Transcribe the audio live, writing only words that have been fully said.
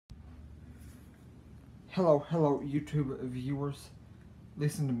Hello, YouTube viewers.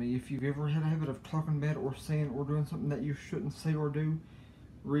 Listen to me. If you've ever had a habit of talking bad or saying or doing something that you shouldn't say or do,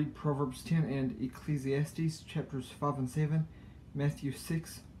 read Proverbs 10 and Ecclesiastes chapters 5 and 7, Matthew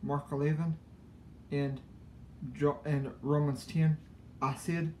 6, Mark 11, and Romans 10. I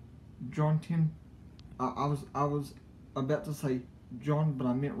said John 10. I was about to say John, but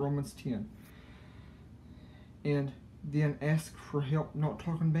I meant Romans 10. And then ask for help not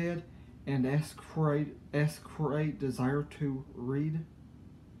talking bad, and ask for a desire to read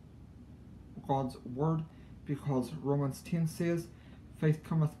God's word, because Romans 10 says, faith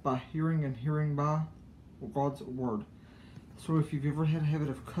cometh by hearing, and hearing by God's word. So if you've ever had a habit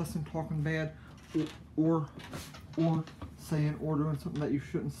of cussing, talking bad, or saying or doing something that you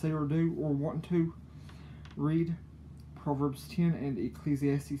shouldn't say or do, or wanting to, read Proverbs 10 and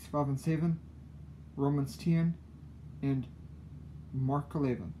Ecclesiastes 5 and 7, Romans 10, and Mark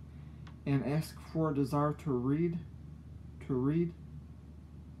 11. And ask for a desire to read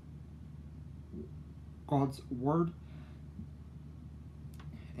God's word,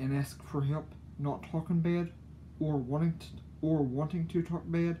 and ask for help not talking bad, or wanting to talk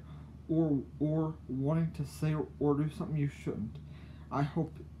bad, or wanting to say or do something you shouldn't. I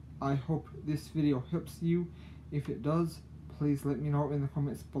hope this video helps you. If it does, please let me know in the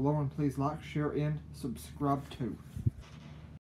comments below, and please like, share, and subscribe too.